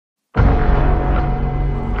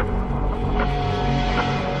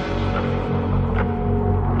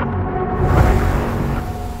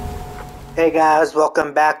Hey guys,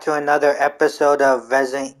 welcome back to another episode of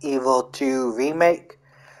Resident Evil 2 Remake.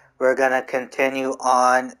 We're gonna continue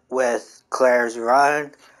on with Claire's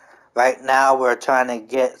run. Right now we're trying to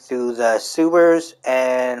get through the sewers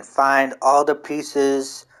and find all the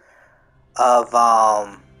pieces of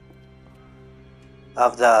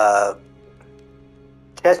the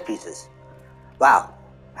chess pieces. Wow,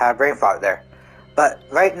 had a brain fart there. But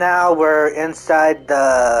right now we're inside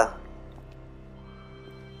the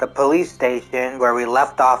police station where we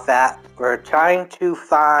left off at. We're trying to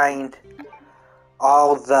find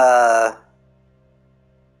all the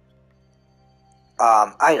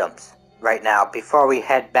items right now before we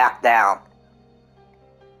head back down.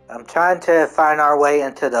 I'm trying to find our way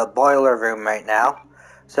into the boiler room right now.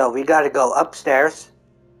 So we got to go upstairs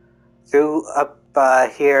through up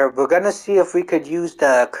here. We're going to see if we could use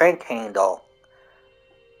the crank handle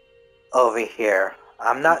over here.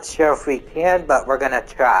 I'm not sure if we can, but we're going to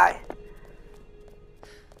try.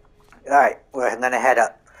 Alright, we're going to head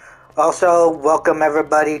up. Also, welcome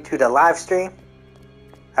everybody to the live stream.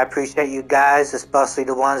 I appreciate you guys, especially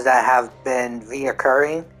the ones that have been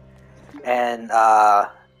reoccurring and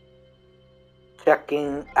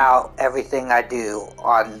checking out everything I do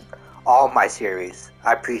on all my series.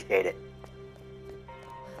 I appreciate it.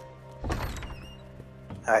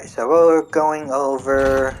 Alright, so we're going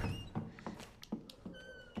over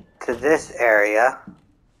to this area.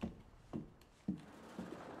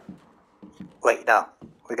 Wait, no.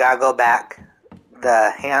 We gotta go back.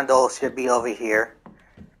 The handle should be over here.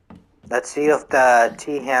 Let's see if the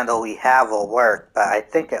T-handle we have will work, but I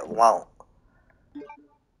think it won't.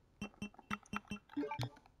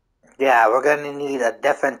 Yeah, we're gonna need a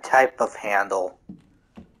different type of handle.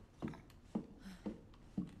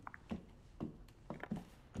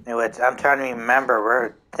 Anyways, I'm trying to remember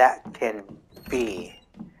where that can be.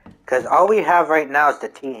 Because all we have right now is the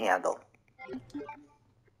T-handle.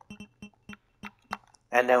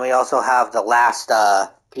 And then we also have the last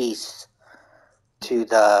piece to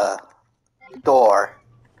the door.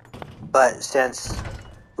 But since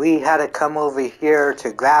we had to come over here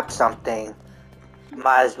to grab something,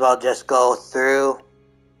 might as well just go through.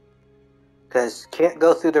 Because can't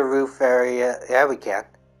go through the roof area. Yeah, we can.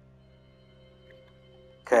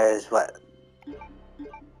 Because what?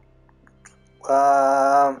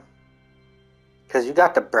 Because you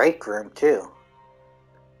got the break room too.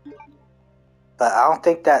 But I don't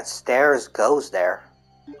think that stairs goes there.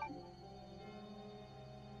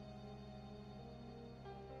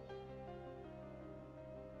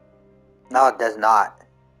 No, it does not.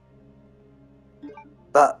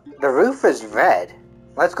 But the roof is red.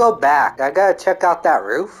 Let's go back. I gotta check out that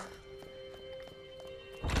roof.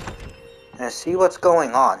 And see what's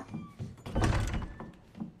going on.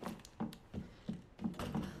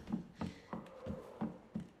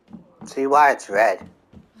 See why it's red.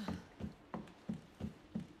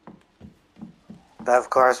 But of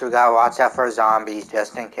course we gotta watch out for zombies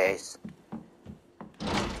just in case.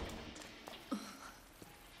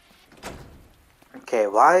 Okay,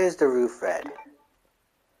 why is the roof red?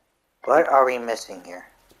 What are we missing here?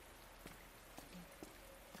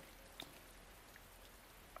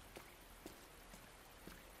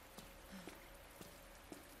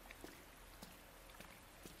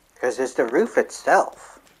 Because it's the roof itself.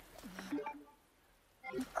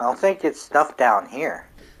 I don't think it's stuff down here.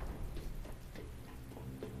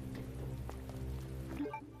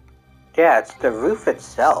 Yeah, it's the roof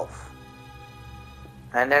itself.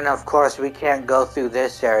 And then of course we can't go through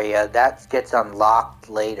this area. That gets unlocked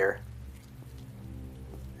later.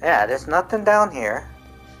 Yeah, there's nothing down here.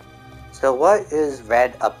 So what is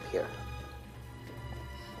red up here?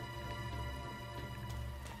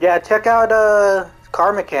 Yeah, check out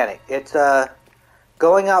Car Mechanic. It's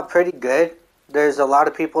going out pretty good. There's a lot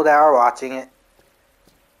of people that are watching it.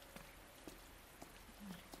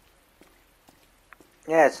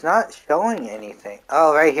 Yeah, it's not showing anything.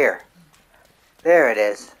 Oh, right here. There it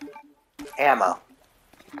is. Ammo.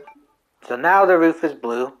 So now the roof is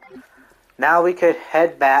blue. Now we could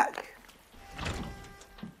head back.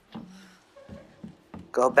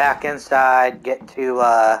 Go back inside, get to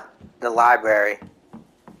the library.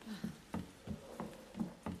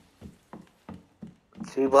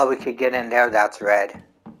 See what we could get in there that's red.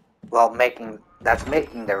 Well, that's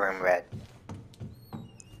making the room red.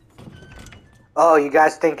 Oh, you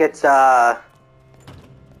guys think it's you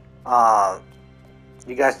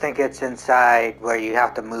guys think it's inside where you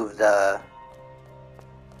have to move the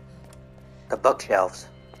bookshelves?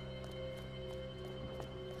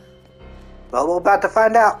 Well, we're about to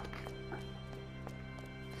find out.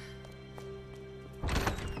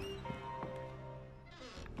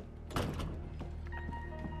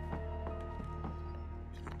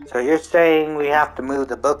 So you're saying we have to move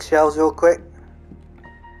the bookshelves real quick?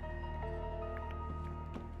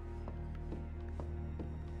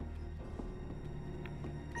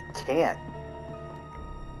 Can't.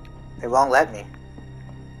 It won't let me.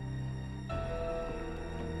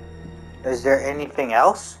 Is there anything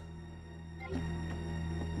else?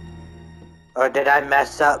 Or did I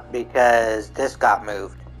mess up because this got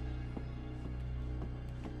moved?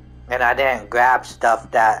 And I didn't grab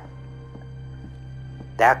stuff that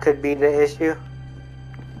could be the issue?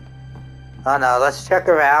 Oh no, let's check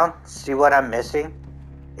around, see what I'm missing.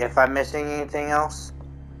 If I'm missing anything else.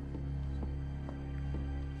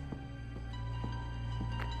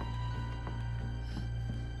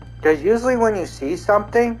 Because usually when you see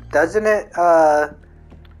something, doesn't it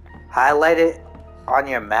highlight it on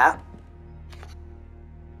your map?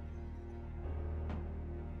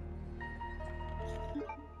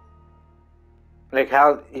 Like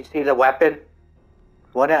how you see the weapon?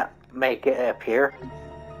 Wouldn't it make it appear?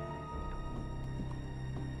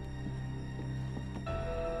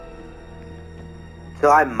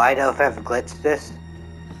 So I might have glitched this.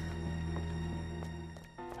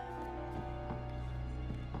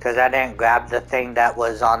 Because I didn't grab the thing that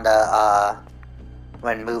was on the,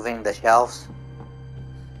 when moving the shelves.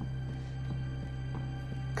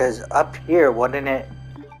 Because up here, wouldn't it?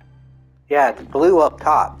 Yeah, it's blue up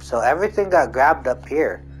top. So everything got grabbed up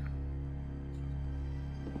here.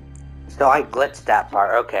 So I glitched that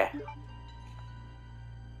part, okay.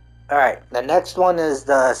 Alright, the next one is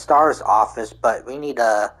the STARS office, but we need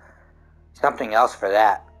something else for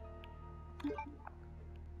that.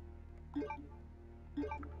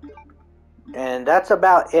 And that's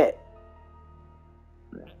about it.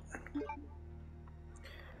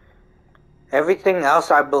 Everything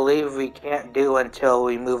else I believe we can't do until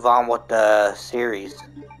we move on with the series.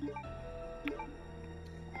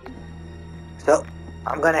 So,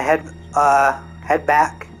 I'm gonna head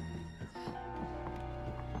back.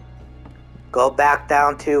 Go back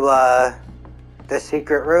down to the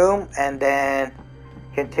secret room and then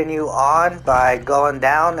continue on by going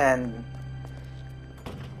down and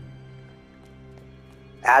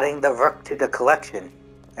adding the rook to the collection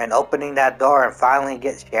and opening that door and finally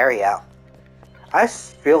get Sherry out. I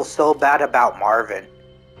feel so bad about Marvin.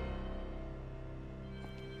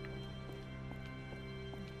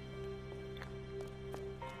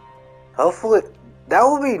 Hopefully, that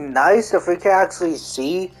would be nice if we could actually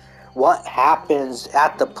see what happens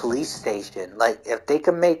at the police station. Like, if they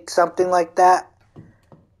can make something like that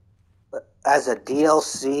as a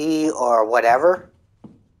DLC or whatever.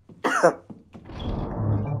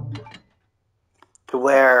 To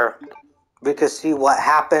where we could see what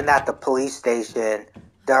happened at the police station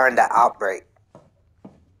during the outbreak.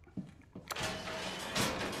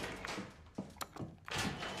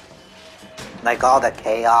 Like all the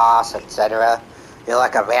chaos, etc. You're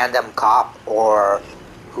like a random cop or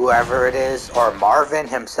whoever it is, or Marvin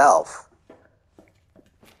himself.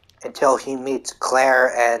 Until he meets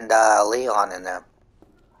Claire and Leon and them.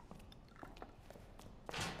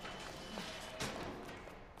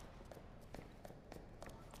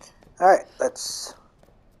 Alright, let's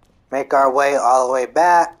make our way all the way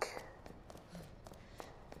back.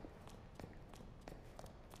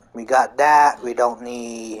 We got that. We don't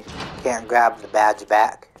need... Can't grab the badge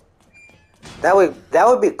back. That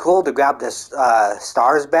would be cool to grab this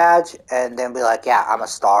STARS badge and then be like, yeah, I'm a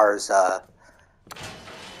STARS... I'm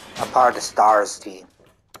part of the STARS team.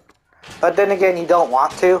 But then again, you don't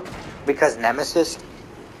want to, because Nemesis.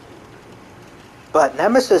 But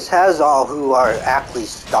Nemesis has all who are actually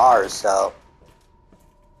STARS, so...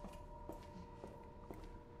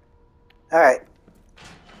 Alright.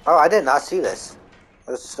 Oh, I did not see this.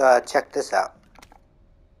 Let's check this out.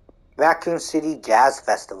 Raccoon City Jazz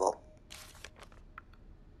Festival.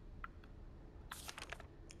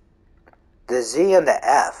 The Z and the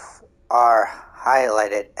F are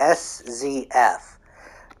highlighted. SZF.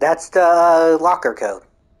 That's the locker code.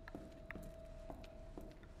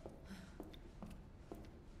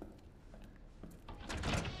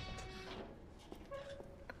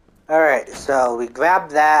 Alright, so we grab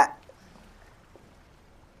that.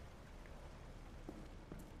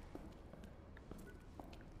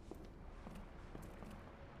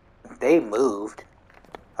 They moved.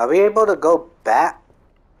 Are we able to go back?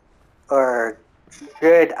 Or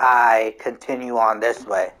should I continue on this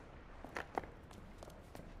way?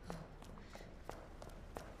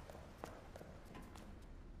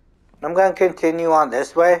 I'm going to continue on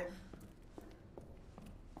this way.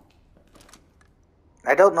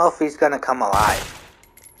 I don't know if he's going to come alive.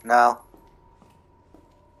 No.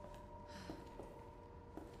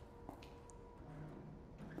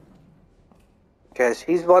 Because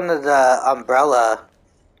he's one of the Umbrella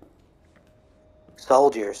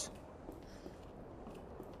soldiers.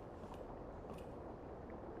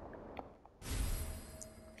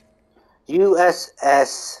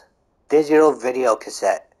 USS digital video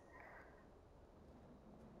cassette.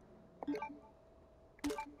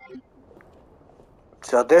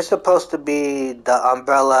 So they're supposed to be the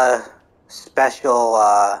Umbrella special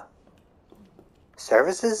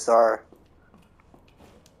services, or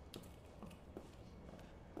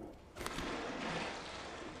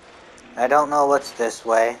I don't know what's this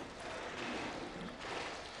way.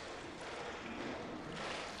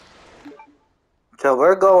 So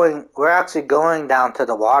we're actually going down to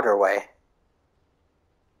the waterway.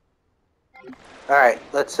 Alright,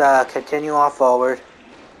 let's continue on forward.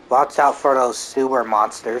 Watch out for those sewer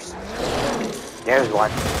monsters. There's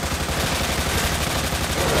one.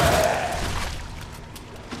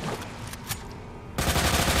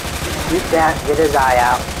 Shoot that, get his eye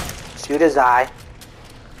out. Shoot his eye.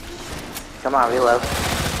 Come on, reload.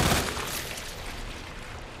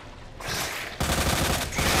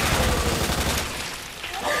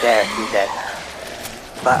 There, he's dead.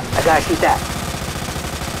 But I gotta shoot that.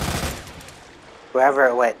 Wherever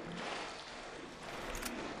it went.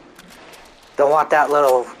 Don't want that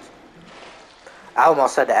little... I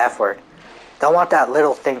almost said the F word. Don't want that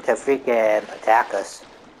little thing to freaking attack us.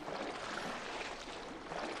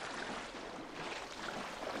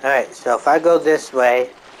 Alright, so if I go this way,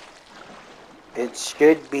 it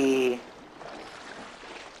should be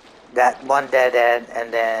that one dead end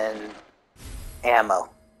and then ammo.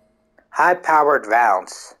 High-powered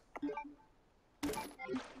rounds.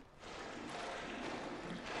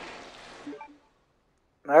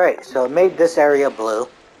 Alright, so it made this area blue.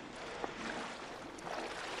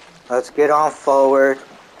 Let's get on forward.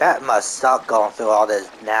 That must suck going through all this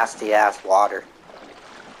nasty-ass water.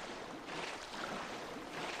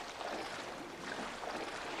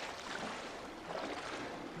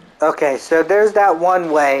 Okay, so there's that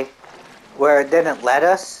one way where it didn't let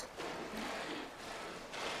us.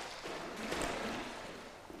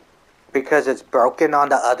 Because it's broken on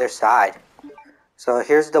the other side. So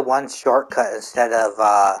here's the one shortcut instead of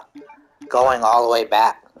going all the way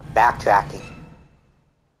back, backtracking.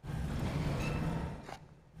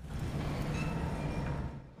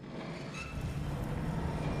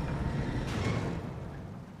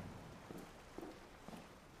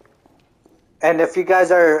 And if you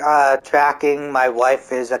guys are tracking, my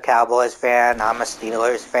wife is a Cowboys fan, I'm a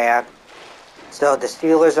Steelers fan. So the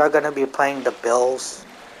Steelers are going to be playing the Bills.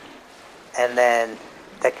 And then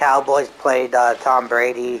the Cowboys played Tom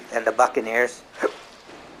Brady and the Buccaneers.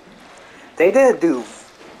 They didn't do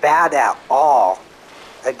bad at all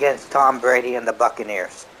against Tom Brady and the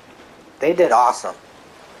Buccaneers. They did awesome.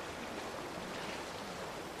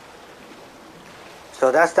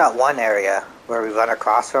 So that's that one area where we run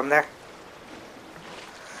across from there.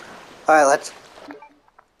 Alright, let's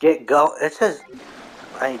get go. It says,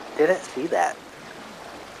 I didn't see that.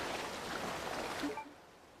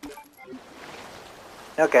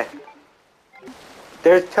 Okay.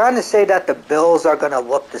 They're trying to say that the Bills are going to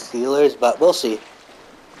whoop the Steelers, but we'll see.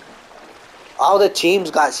 All the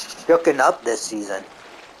teams got shooken up this season.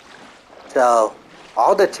 So,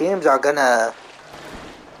 all the teams are going to,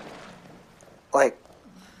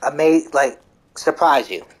 surprise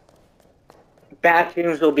you. Bad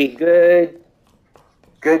teams will be good.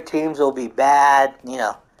 Good teams will be bad. You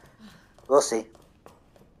know, we'll see.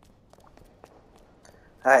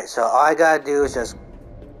 Alright, so all I gotta do is just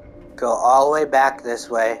go all the way back this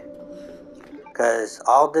way. Because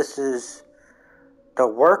all this is... The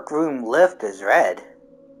workroom lift is red.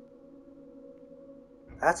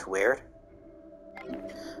 That's weird.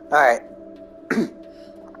 Alright.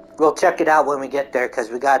 We'll check it out when we get there because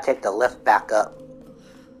we gotta take the lift back up.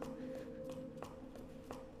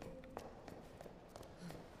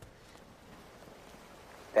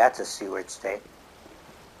 That's a sewage state.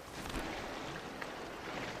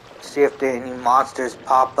 See if there any monsters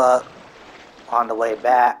pop up on the way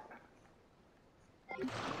back.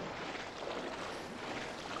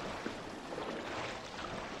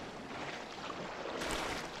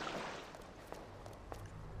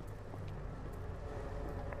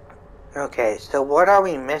 Okay, so what are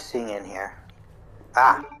we missing in here?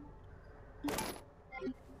 Ah.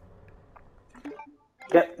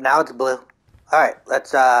 Yep, now it's blue. Alright,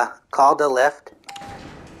 let's call the lift.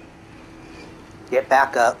 Get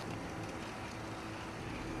back up.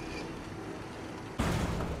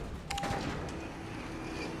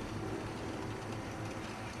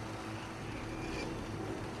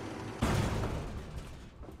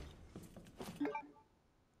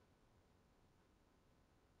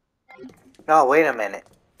 No, wait a minute.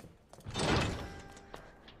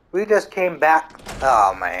 We just came back.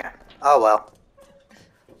 Oh, man. Oh, well.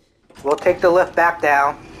 We'll take the lift back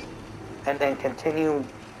down and then continue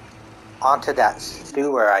onto that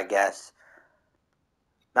sewer, I guess.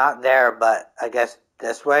 Not there, but I guess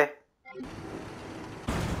this way.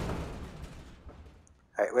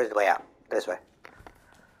 Alright, where's the way out? This way.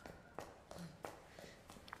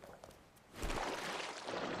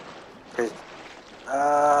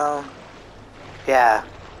 Yeah.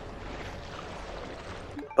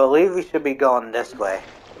 Believe we should be going this way.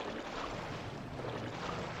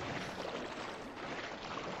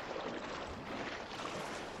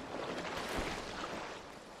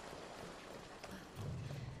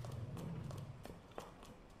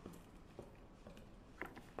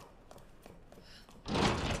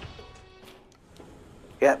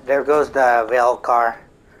 Yep, there goes the rail car.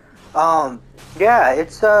 Yeah,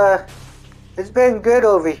 it's been good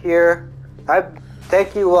over here.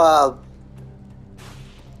 Thank you,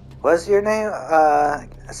 what's your name?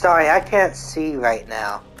 Sorry, I can't see right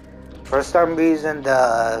now. For some reason,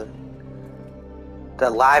 the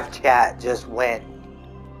live chat just went.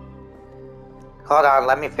 Hold on,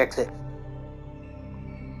 let me fix it.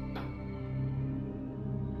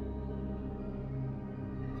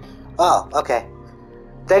 Oh, okay.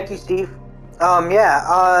 Thank you, Steve.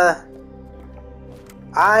 Yeah,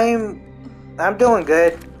 I'm doing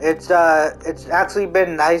good. It's actually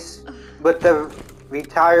been nice with the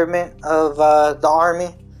retirement of the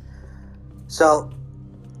army. So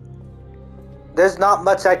there's not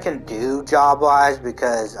much I can do job-wise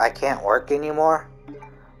because I can't work anymore.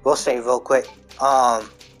 We'll save real quick.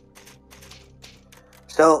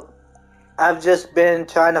 So I've just been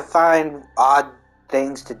trying to find odd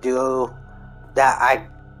things to do that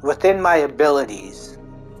within my abilities,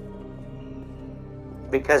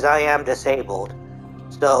 because I am disabled.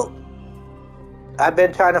 So I've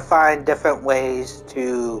been trying to find different ways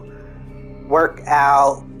to work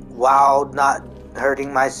out while not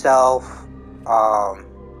hurting myself.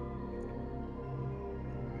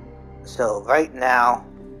 So right now,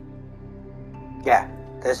 yeah,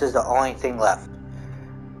 this is the only thing left.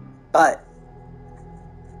 But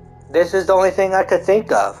this is the only thing I could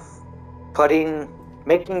think of.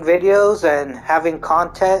 Making videos and having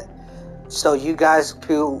content so you guys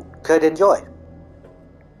could enjoy.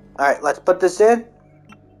 Alright, let's put this in.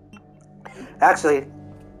 Actually,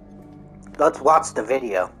 let's watch the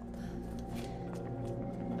video.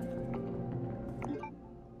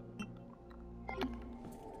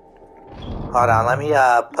 Hold on, let me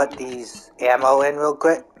put these ammo in real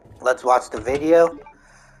quick. Let's watch the video.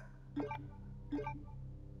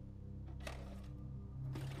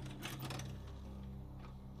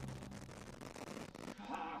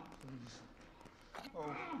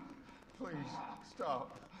 Oh, please,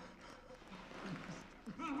 stop.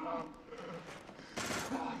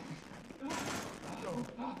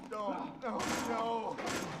 No.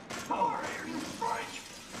 Sorry, are you French?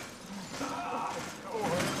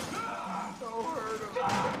 No hurt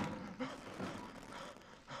him.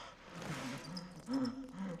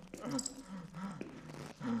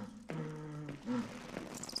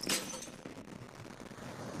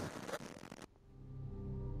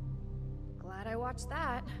 Glad I watched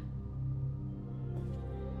that.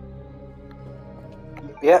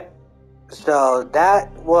 Yep. So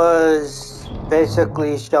that was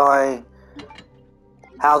basically showing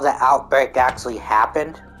how the outbreak actually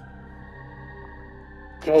happened,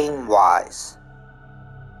 game-wise.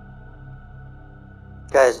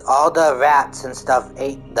 Because all the rats and stuff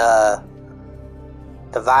ate the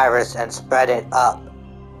virus and spread it up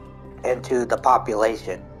into the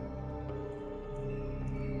population.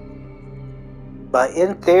 But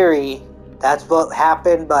in theory, that's what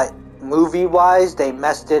happened, but movie-wise, they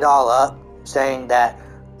messed it all up, saying that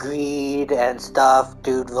greed and stuff,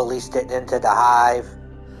 dude released it into the hive.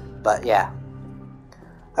 But yeah.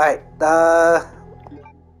 Alright,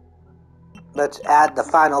 let's add the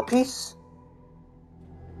final piece.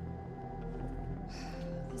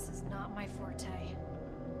 This is not my forte.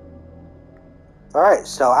 Alright,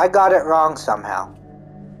 so I got it wrong somehow.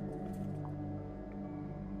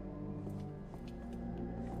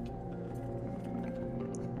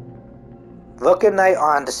 Rook and Knight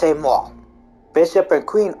are on the same wall. Bishop and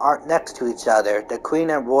Queen aren't next to each other. The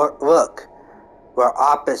Queen and Rook were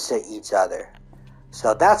opposite each other.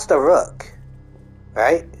 So that's the Rook,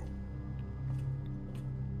 right?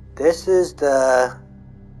 This is the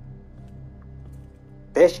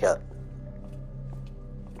Bishop.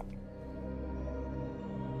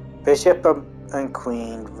 Bishop and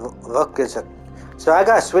Queen. Rook is a... So I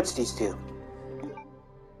gotta switch these two.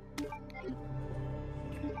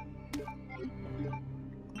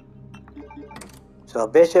 So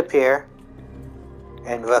bishop here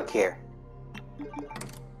and rook here.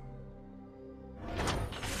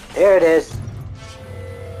 There it is.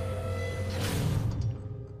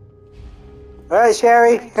 Alright,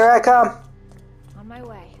 Sherry, here I come. On my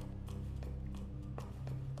way.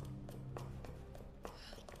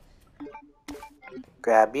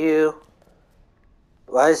 Grab you.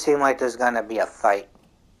 Well, it seems like there's gonna be a fight.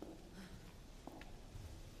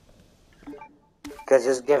 Because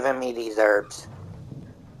it's giving me these herbs.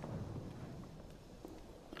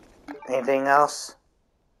 Anything else?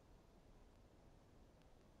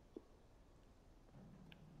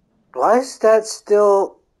 Why is that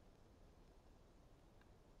still...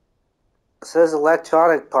 It says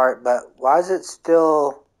electronic part, but why is it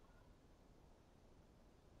still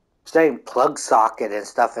saying plug socket and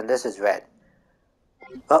stuff, and this is red?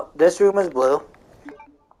 Oh, this room is blue.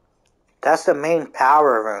 That's the main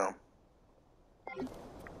power room.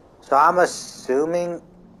 So I'm assuming...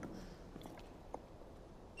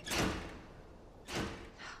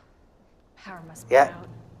 Power must be Yeah. out.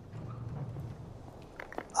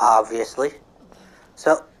 Obviously.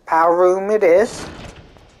 So, power room it is.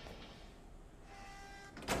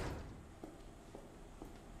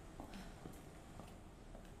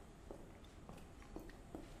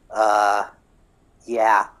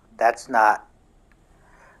 Yeah, that's not...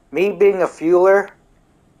 Me being a fueler,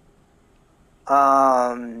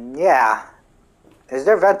 yeah. Is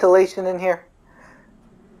there ventilation in here?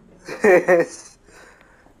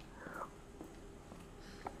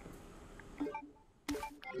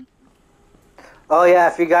 Oh yeah,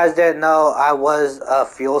 if you guys didn't know, I was a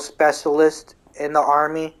fuel specialist in the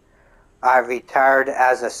Army. I retired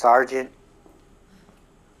as a sergeant.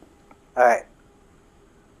 Alright.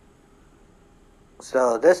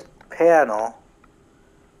 So this panel,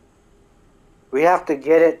 we have to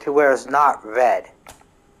get it to where it's not red.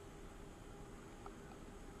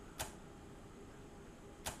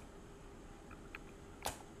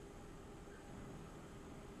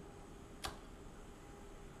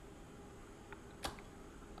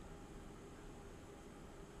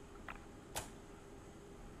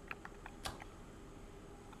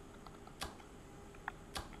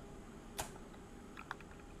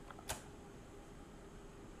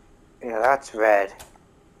 Yeah, that's red.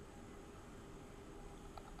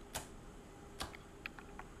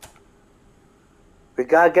 We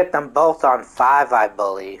gotta get them both on 5, I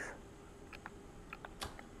believe.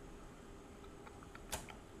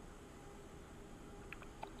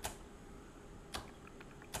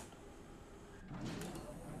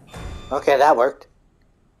 Okay, that worked.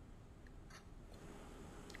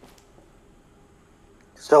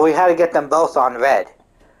 So we had to get them both on red.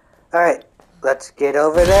 Alright, let's get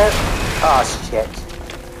over there. Oh, shit.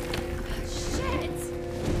 Shit!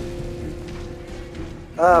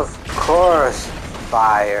 Of course,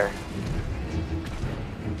 fire.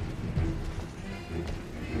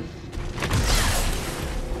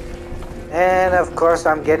 And of course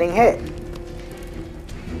I'm getting hit.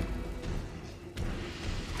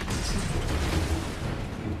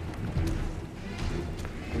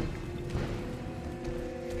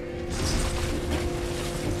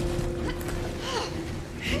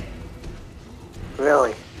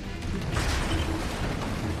 Really?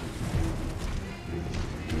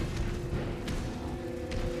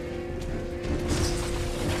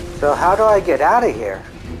 So how do I get out of here?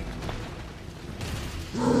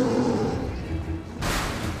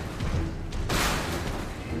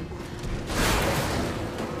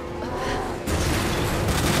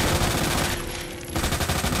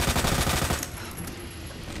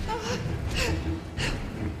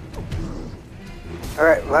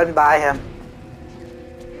 Alright, run by him.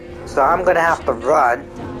 So I'm gonna have to run.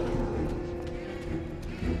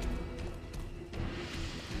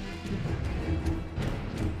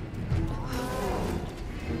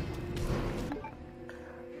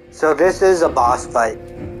 So this is a boss fight.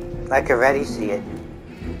 I can already see it.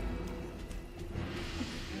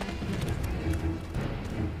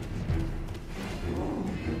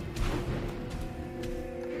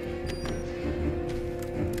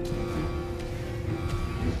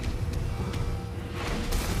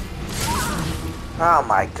 Oh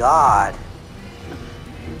my god.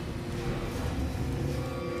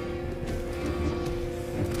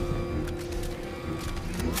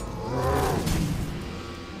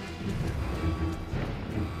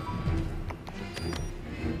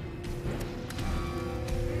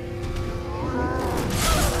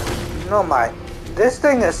 Oh my, this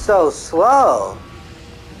thing is so slow.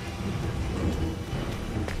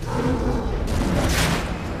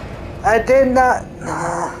 I did not...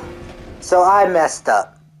 So I messed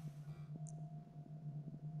up.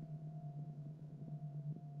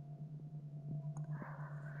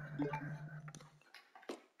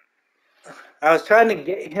 I was trying to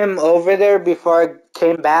get him over there before I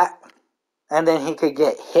came back, and then he could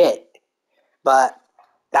get hit, but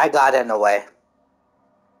I got in the way.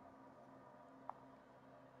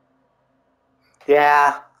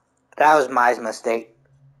 Yeah, that was my mistake.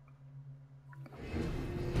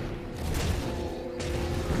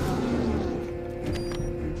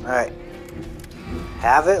 Alright.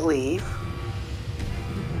 Have it leave.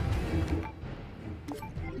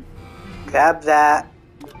 Grab that.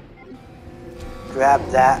 Grab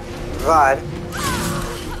that. Run.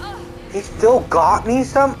 He still got me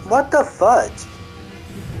some? What the fudge?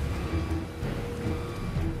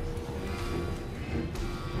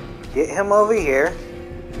 Get him over here.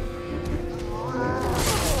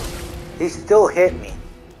 He still hit me.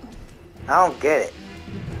 I don't get it.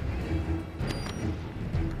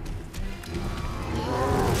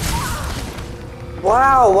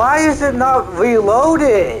 Wow, why is it not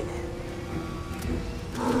reloaded?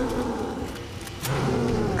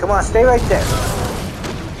 Come on, stay right there.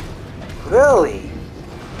 Really?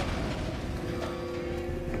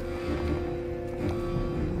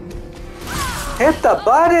 Hit the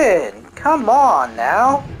button! Come on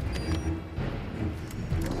now.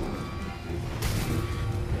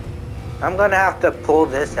 I'm gonna have to pull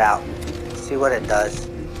this out. See what it does.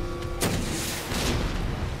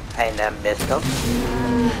 And then missed him.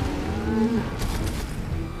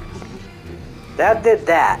 That did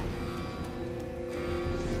that.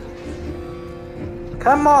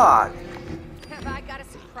 Come on. Have I got a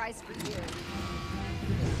surprise for you?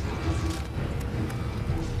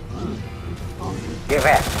 Give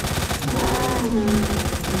it.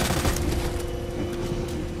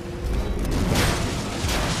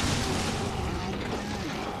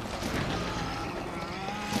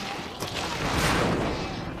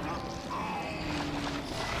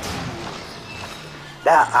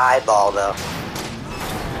 That eyeball, though.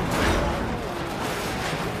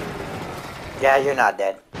 Yeah, you're not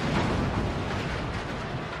dead.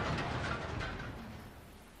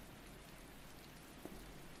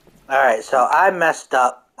 Alright, so I messed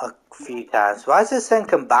up a few times. Why is this saying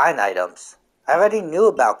combine items? I already knew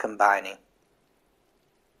about combining.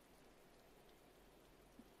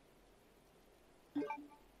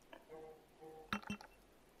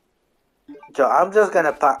 So I'm just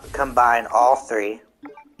gonna combine all three.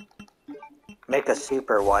 Make a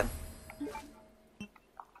super one.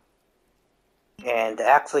 And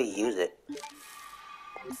actually use it.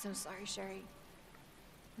 I'm so sorry, Sherry.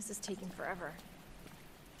 This is taking forever.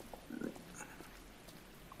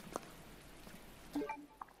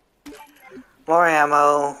 More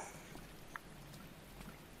ammo.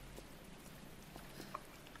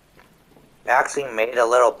 Actually made a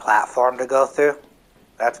little platform to go through.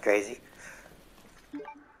 That's crazy.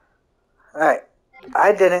 Alright.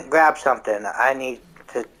 I didn't grab something. I need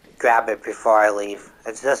to grab it before I leave.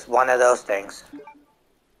 It's just one of those things.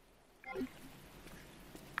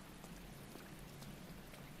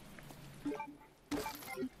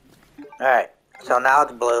 Alright. So now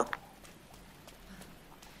it's blue.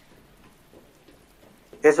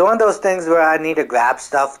 It's one of those things where I need to grab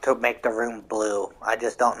stuff to make the room blue. I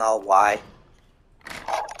just don't know why.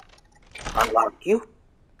 Unlock you.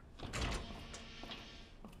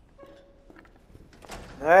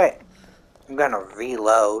 Alright. I'm gonna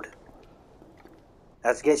reload.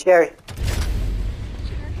 Let's get Sherry.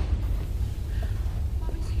 Sherry.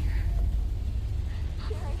 Mommy's here.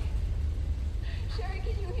 Sherry. Sherry,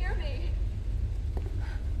 can you hear me?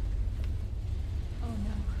 Oh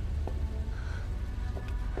no.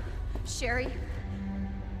 Sherry?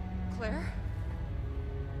 Claire?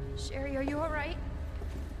 Sherry, are you alright?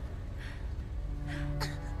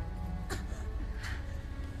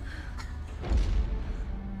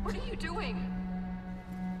 What are you doing?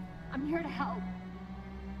 I'm here to help.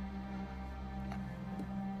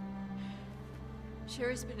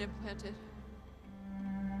 Sherry's been implanted.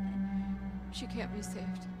 She can't be saved.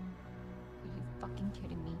 Are you fucking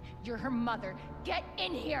kidding me? You're her mother. Get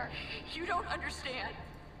in here! You don't understand.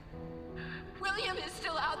 William is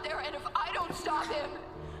still out there, and if I don't stop him...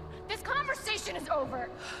 This conversation is over!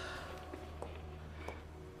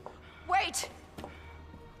 Wait!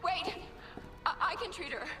 Wait! I can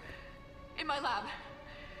treat her. In my lab.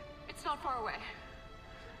 It's not far away.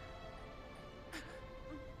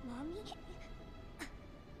 Mommy?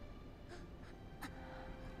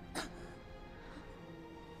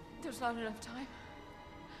 There's not enough time.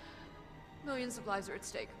 Millions of lives are at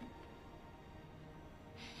stake.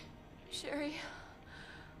 Sherry,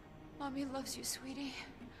 Mommy loves you, sweetie.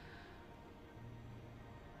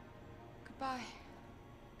 Goodbye.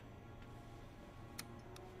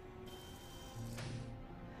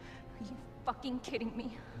 Are you fucking kidding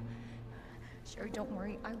me? Sherry, don't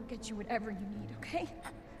worry. I will get you whatever you need, okay?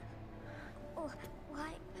 Why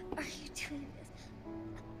are you doing this?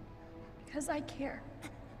 Because I care.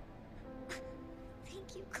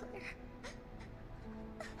 Thank you, Claire.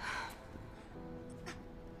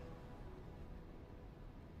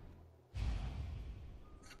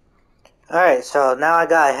 Alright, so now I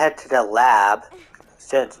gotta head to the lab,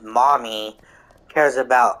 since Mommy cares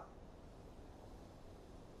about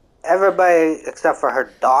everybody except for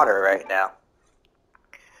her daughter right now.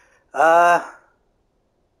 I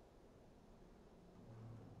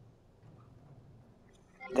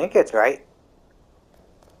think it's right.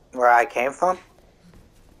 Where I came from.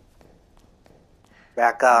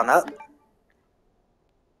 Back on up.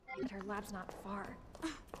 But her lab's not far.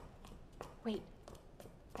 Wait,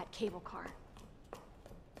 that cable car.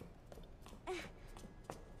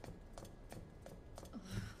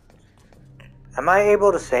 Am I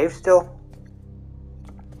able to save still?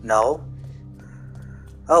 No.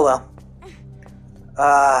 Oh well.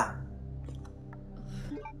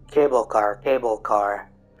 Cable car.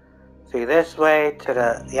 See, this way to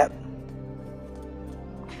the... Yep.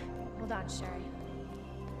 Hold on, Sherry.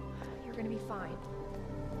 You're gonna be fine.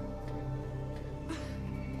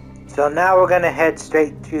 So now we're gonna head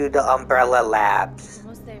straight to the Umbrella Labs.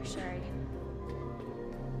 Almost there, Sherry.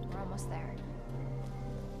 We're almost there.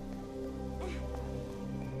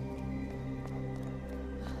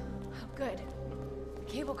 Oh, good. The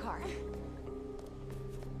cable car.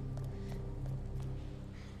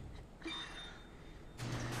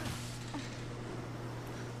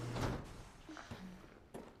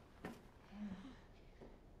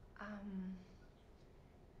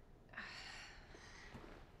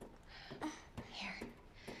 Here.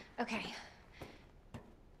 Okay.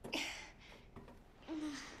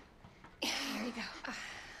 There you go.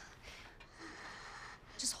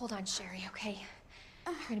 Just hold on, Sherry, okay?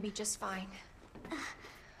 You're gonna be just fine.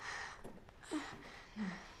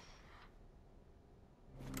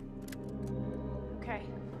 Okay.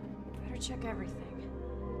 Better check everything.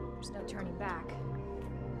 There's no turning back.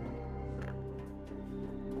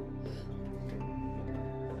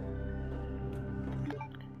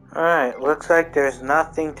 Alright, looks like there's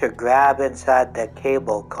nothing to grab inside the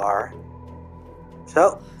cable car.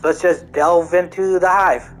 So, let's just delve into the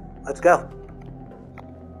hive. Let's go.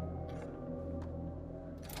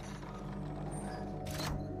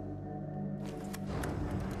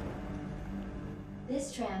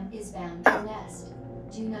 This tram is bound to Nest.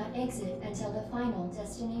 Do not exit until the final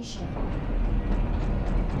destination.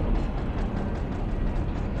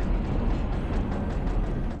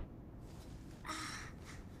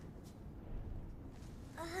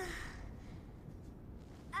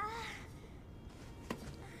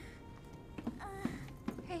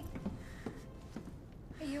 Hey.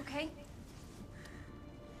 Are you okay?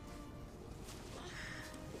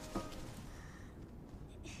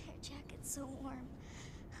 Your jacket's so warm.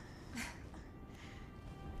 My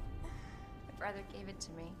brother gave it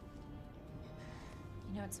to me.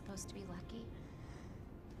 You know it's supposed to be lucky?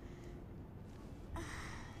 I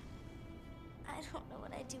don't know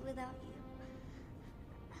what I'd do without you.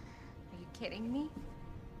 Are you kidding me?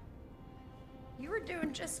 You were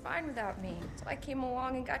doing just fine without me, so I came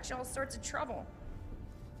along and got you all sorts of trouble.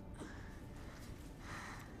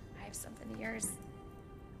 I have something of yours.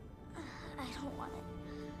 I don't want it.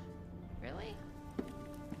 Really?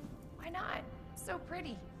 Why not? It's so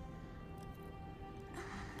pretty.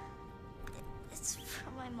 It's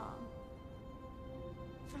from my mom.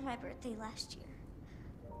 For my birthday last year.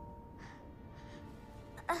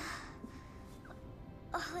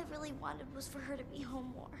 All I really wanted was for her to be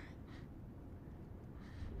home more.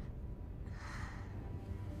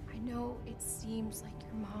 I know it seems like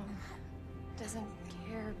your mom doesn't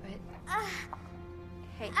care, but...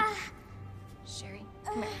 Hey, Sherry,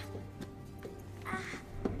 come here.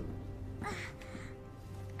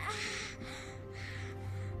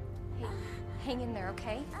 Hey, hang in there,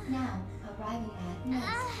 okay? Now, arriving at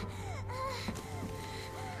Nest.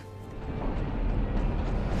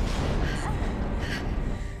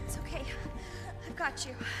 It's okay. I've got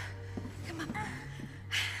you. Come on.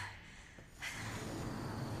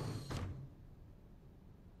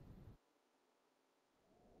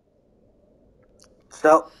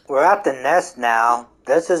 So, we're at the nest now.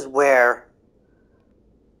 This is where,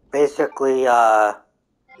 basically, in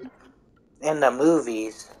the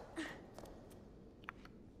movies,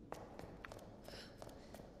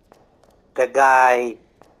 the guy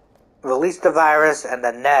released the virus and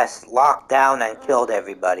the nest locked down and killed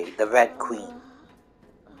everybody. The Red Queen.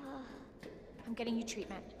 I'm getting you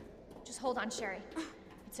treatment. Just hold on, Sherry.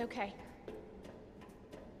 It's okay.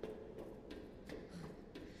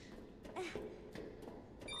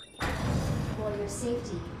 your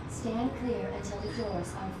safety, stand clear until the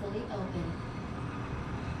doors are fully open.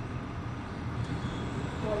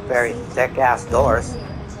 For your Very safety, thick-ass stand doors. clear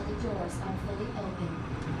until the doors are fully open.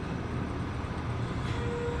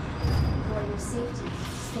 For your safety,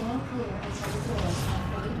 stand clear until the doors are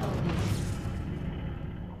fully open.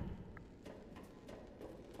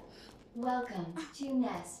 Welcome to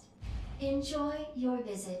Nest. Enjoy your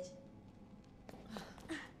visit.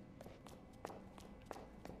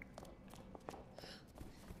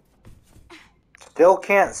 Still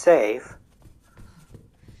can't save.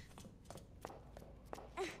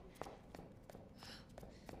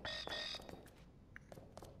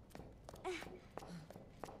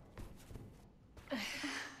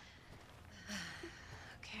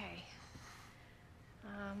 Okay.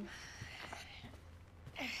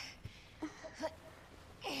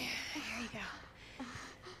 Here you go.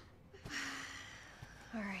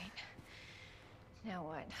 All right. Now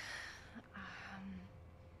what?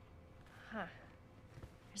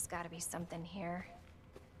 There's gotta be something here.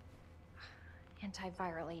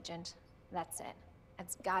 Antiviral agent. That's it.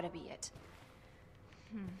 That's gotta be it.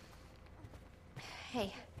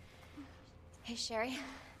 Hey. Hey, Sherry.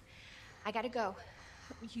 I gotta go.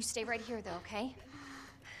 You stay right here, though, okay?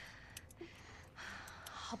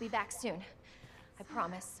 I'll be back soon. I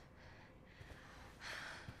promise.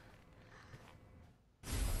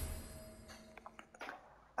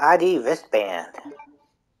 ID wristband.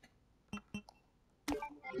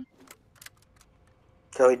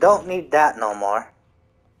 So we don't need that no more.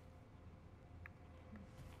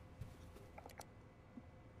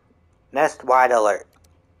 Nest wide alert.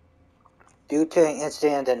 Due to an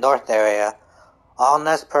incident in the North area, all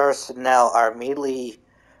Nest personnel are immediately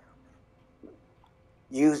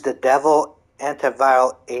use the Devil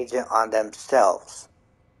antiviral agent on themselves.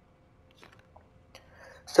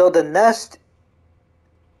 So the Nest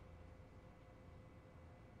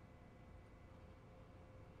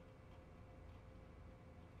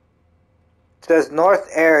says North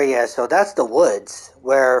area, so that's the woods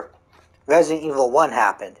where Resident Evil 1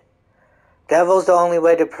 happened. Devil's the only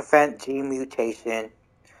way to prevent G mutation.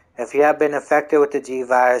 If you have been infected with the G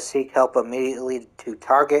virus, seek help immediately to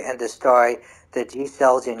target and destroy the G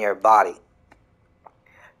cells in your body.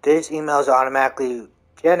 This email is automatically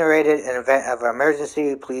generated in event of an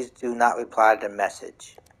emergency. Please do not reply to the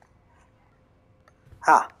message.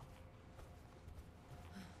 Huh.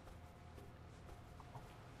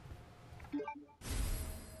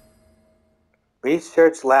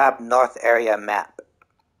 Research Lab North Area Map.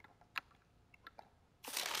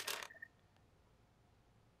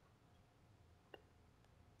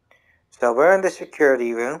 So we're in the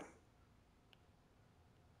security room.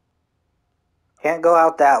 Can't go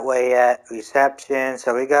out that way yet. Reception,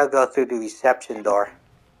 so we gotta go through the reception door.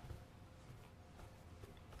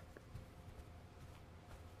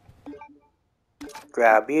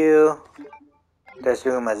 Grab you. This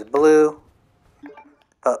room is blue.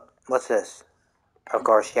 But what's this? Of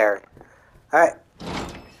course, Sherry. Alright.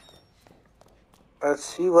 Let's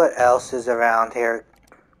see what else is around here.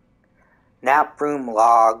 Nap room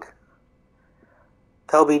log.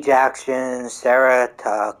 Toby Jackson, Sarah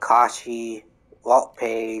Takashi, Walt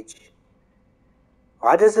Page.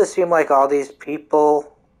 Why does it seem like all these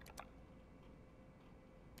people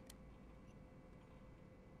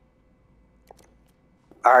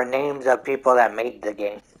are names of people that made the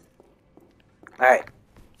game? Alright.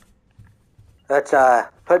 Let's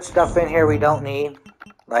put stuff in here we don't need.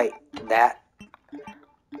 Like that.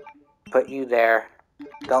 Put you there.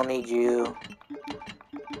 Don't need you.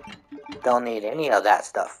 Don't need any of that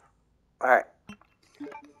stuff. Alright.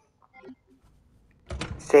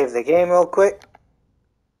 Save the game real quick.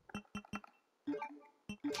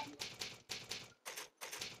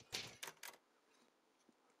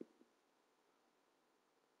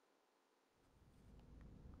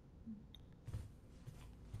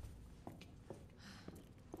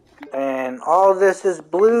 And all this is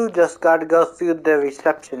blue, just gotta go through the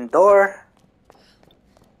reception door,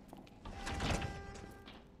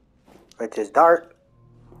 which is dark,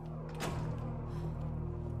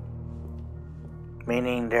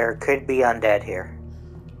 meaning there could be undead here.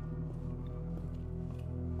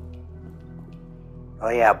 Oh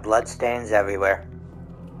yeah, bloodstains everywhere.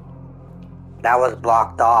 That was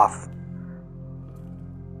blocked off.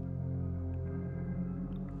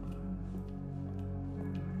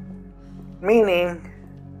 Meaning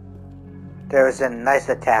there's a nice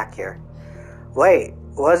attack here. Wait,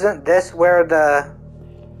 wasn't this where the...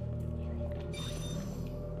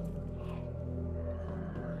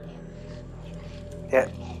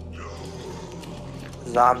 Yep.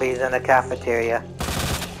 Zombies in the cafeteria.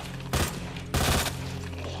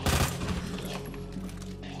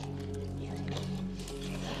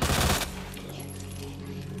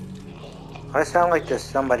 I sound like there's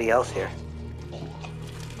somebody else here.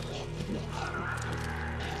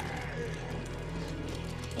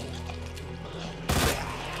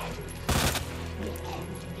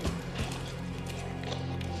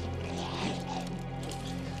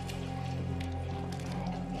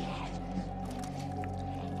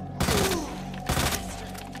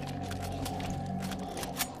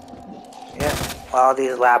 All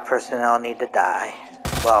these lab personnel need to die.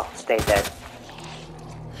 Well, stay dead.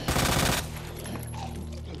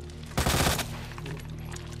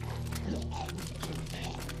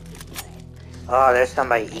 Oh, there's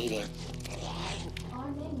somebody eating. Our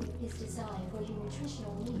menu is designed for your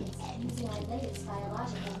nutritional needs using our latest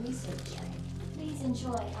biological research. Please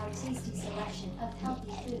enjoy our tasty selection of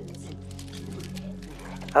healthy foods.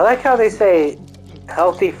 I like how they say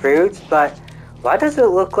healthy foods, but why does it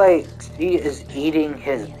look like she is eating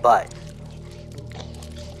his butt?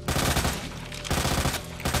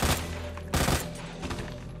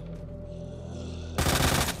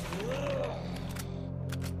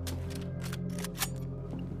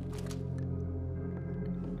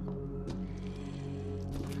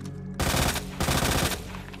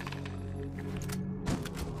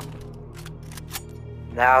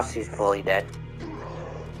 Now she's fully dead.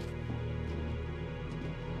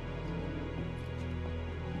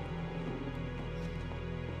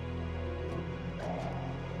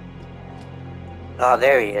 Oh,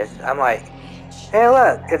 there he is. I'm like, hey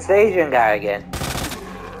look, it's the Asian guy again.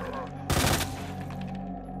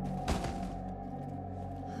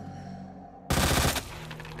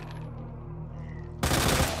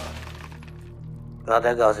 Oh,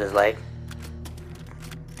 there goes his leg.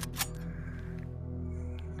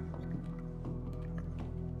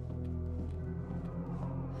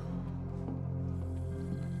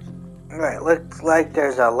 Alright, looks like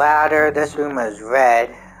there's a ladder. This room is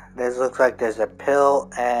red. This looks like there's a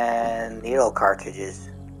pill and needle cartridges.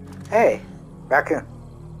 Hey, raccoon.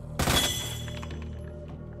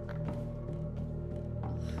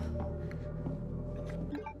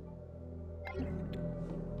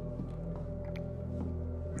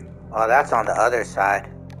 Oh, that's on the other side,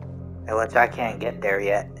 and which I can't get there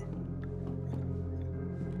yet.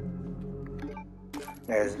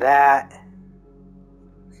 There's that.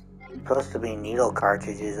 Supposed to be needle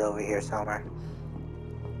cartridges over here somewhere.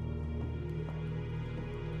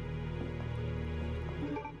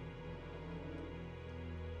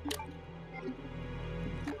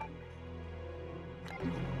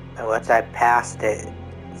 And once I passed it,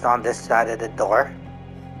 it's on this side of the door.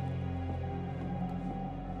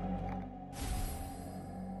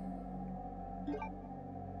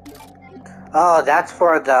 Oh, that's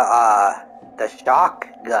for the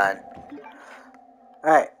shotgun.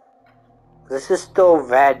 Alright. This is still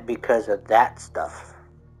red because of that stuff.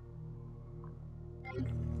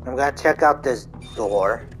 I'm gonna check out this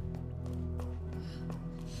door.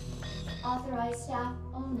 Authorized staff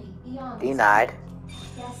only beyond. Denied.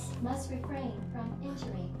 Guests must refrain from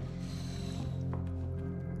entering.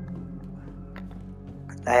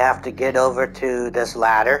 I have to get over to this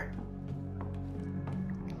ladder.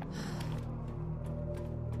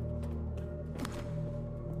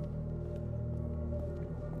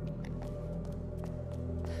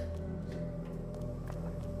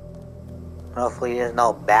 Hopefully there's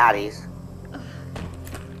no baddies.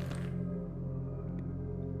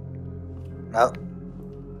 Nope.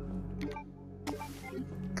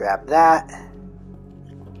 Grab that.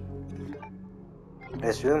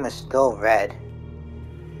 This room is still red.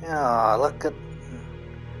 Oh, look at...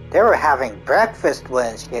 They were having breakfast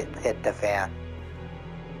when shit hit the fan.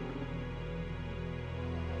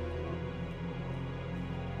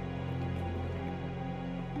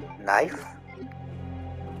 Knife?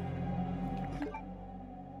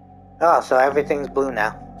 Oh, so everything's blue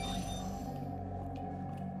now.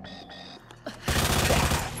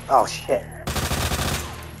 Oh shit.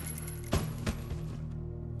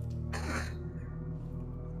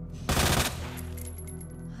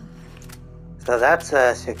 So that's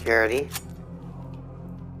security.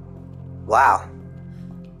 Wow.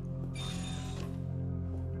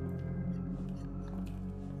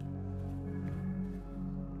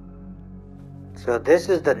 So this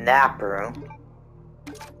is the nap room.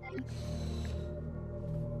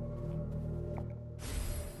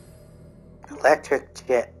 Electric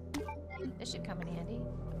shit. This should come in handy.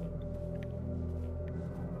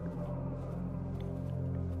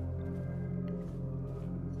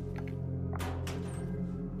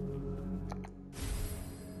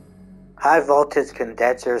 High voltage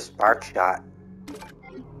condenser spark shot.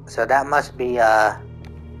 So that must be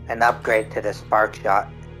an upgrade to the spark shot.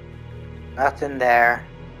 Nothing there.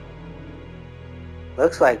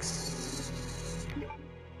 Looks like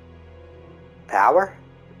Power?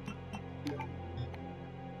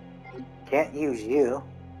 Can't use you.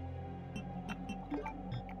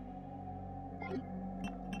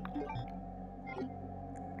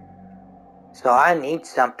 So I need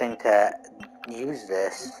something to use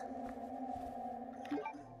this.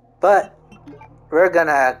 But we're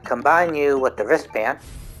gonna combine you with the wristband.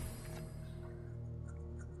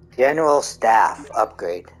 General Staff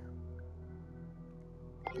upgrade.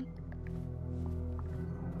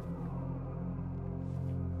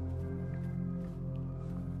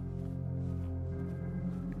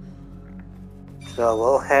 So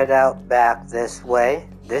we'll head out back this way.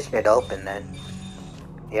 This should open then.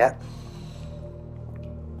 Yep.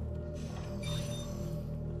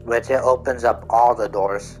 Which it opens up all the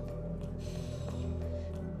doors.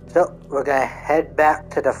 So we're gonna head back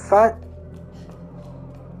to the front.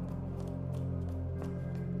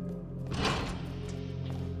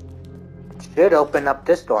 Should open up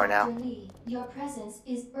this door now. Dr. Lee, your presence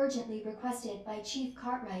is urgently requested by Chief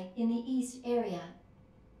Cartwright in the East area.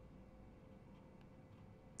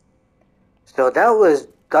 So that was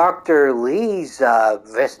Dr. Lee's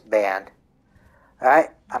wristband. Alright,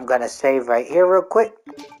 I'm gonna save right here real quick.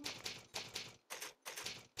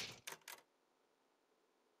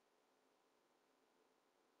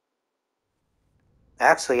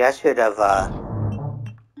 Actually, I should have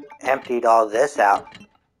emptied all this out.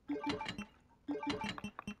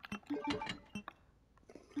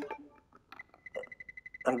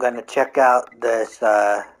 I'm gonna check out this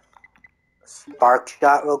spark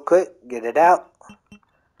shot real quick, get it out,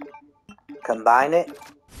 combine it.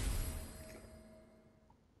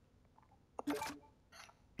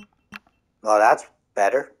 Well, that's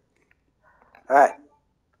better. Alright.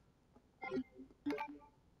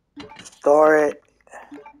 Store it.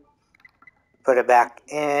 Put it back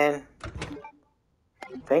in.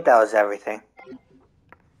 I think that was everything.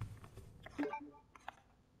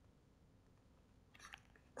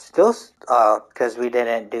 Still, because we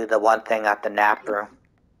didn't do the one thing at the nap room.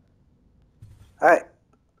 Alright.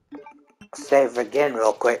 Save again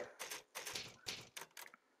real quick.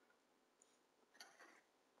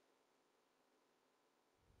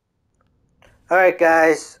 Alright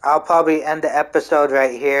guys, I'll probably end the episode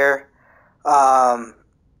right here.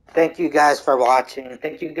 Thank you guys for watching.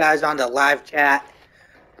 Thank you guys on the live chat.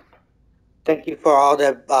 Thank you for all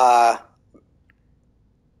the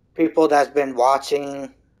people that's been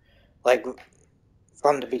watching, like,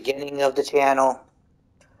 from the beginning of the channel.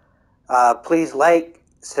 Please like,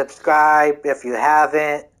 subscribe if you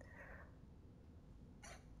haven't.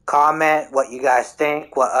 Comment what you guys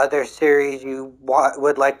think, what other series you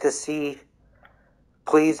would like to see.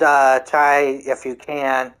 Please try, if you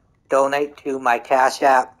can, donate to my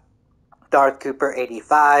Cashapp, Darth Cooper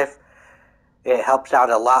 85. It helps out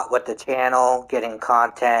a lot with the channel, getting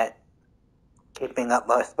content, keeping up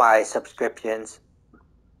with my subscriptions,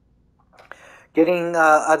 getting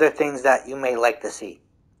other things that you may like to see.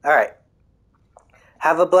 Alright.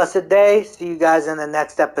 Have a blessed day. See you guys in the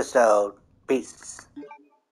next episode. Peace.